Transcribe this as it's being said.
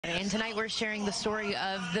And tonight we're sharing the story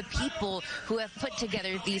of the people who have put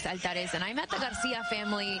together these altares. And I met the Garcia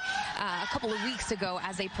family a couple of weeks ago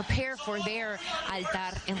as they prepare for their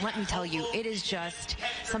altar. And let me tell you, it is just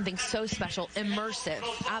something so special, immersive.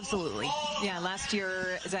 Absolutely. Yeah, last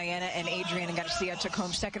year, Diana and Adrian Garcia took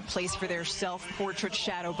home second place for their self-portrait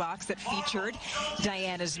shadow box that featured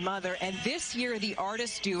Diana's mother. And this year, the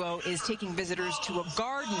artist duo is taking visitors to a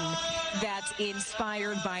garden that's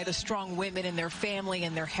inspired by the strong women in their family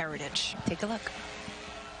and their heritage. Take a look.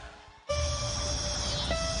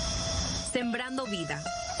 Sembrando vida,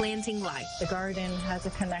 planting life. The garden has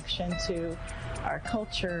a connection to our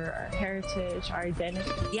culture, our heritage, our identity.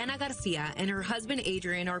 Diana Garcia and her husband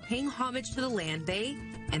Adrian are paying homage to the land they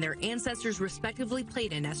and their ancestors respectively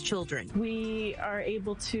played in as children. We are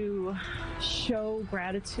able to show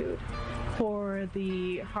gratitude for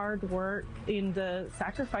the hard work in the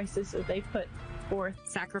sacrifices that they put forth.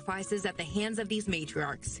 Sacrifices at the hands of these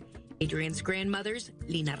matriarchs. Adrian's grandmothers,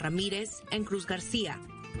 Lina Ramirez and Cruz Garcia.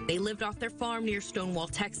 They lived off their farm near Stonewall,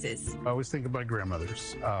 Texas. I always think about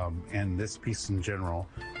grandmothers, and this piece in general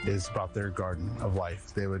is about their garden of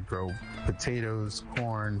life. They would grow potatoes,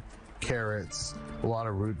 corn, carrots, a lot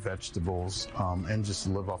of root vegetables, and just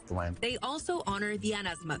live off the land. They also honor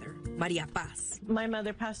Diana's mother, Maria Paz. My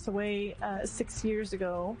mother passed away 6 years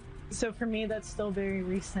ago. So for me, that's still very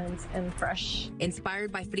recent and fresh. Inspired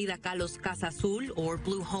by Frida Kahlo's Casa Azul, or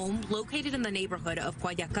Blue Home, located in the neighborhood of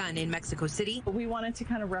Coyoacán in Mexico City. We wanted to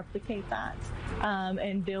kind of replicate that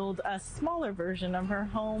and build a smaller version of her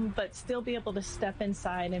home, but still be able to step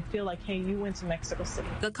inside and feel like, hey, you went to Mexico City.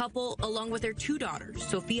 The couple, along with their two daughters,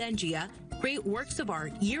 Sofia and Gia, create works of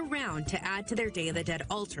art year-round to add to their Day of the Dead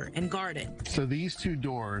altar and garden. So these two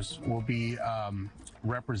doors will be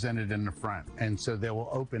represented in the front, and so they will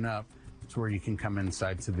open up to where you can come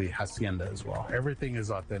inside to the hacienda as well. Everything is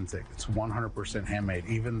authentic. It's 100% handmade.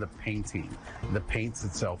 Even the painting, the paints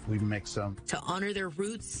itself, we mix them. To honor their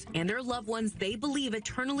roots and their loved ones they believe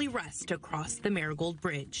eternally rest across the Marigold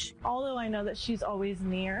Bridge. Although I know that she's always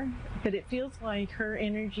near, but it feels like her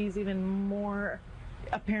energy is even more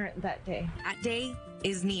apparent that day. That day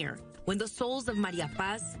is near, when the souls of Maria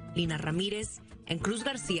Paz, Lina Ramirez, and Cruz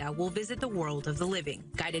Garcia will visit the world of the living,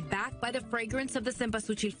 guided back by the fragrance of the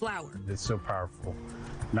cempasúchil flower. It's so powerful.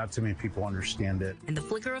 Not too many people understand it. And the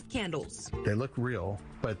flicker of candles. They look real,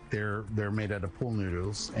 but they're made out of pool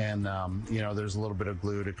noodles, and you know, there's a little bit of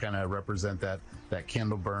glue to kind of represent that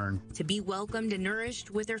candle burn. To be welcomed and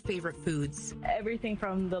nourished with their favorite foods. Everything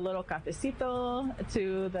from the little cafecito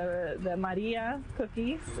to the Maria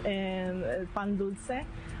cookies and pan dulce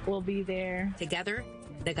will be there. Together,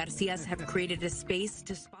 the Garcias have created a space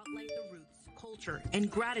to spotlight the roots, culture,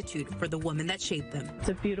 and gratitude for the woman that shaped them. It's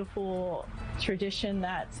a beautiful tradition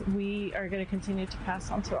that we are going to continue to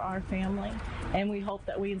pass on to our family, and we hope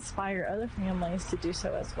that we inspire other families to do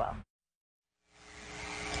so as well.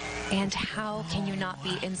 And how can you not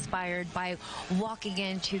be inspired by walking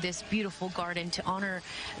into this beautiful garden to honor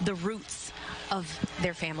the roots of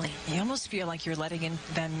their family? You almost feel like you're letting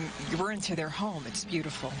them into their home. It's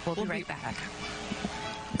beautiful. We'll be right back.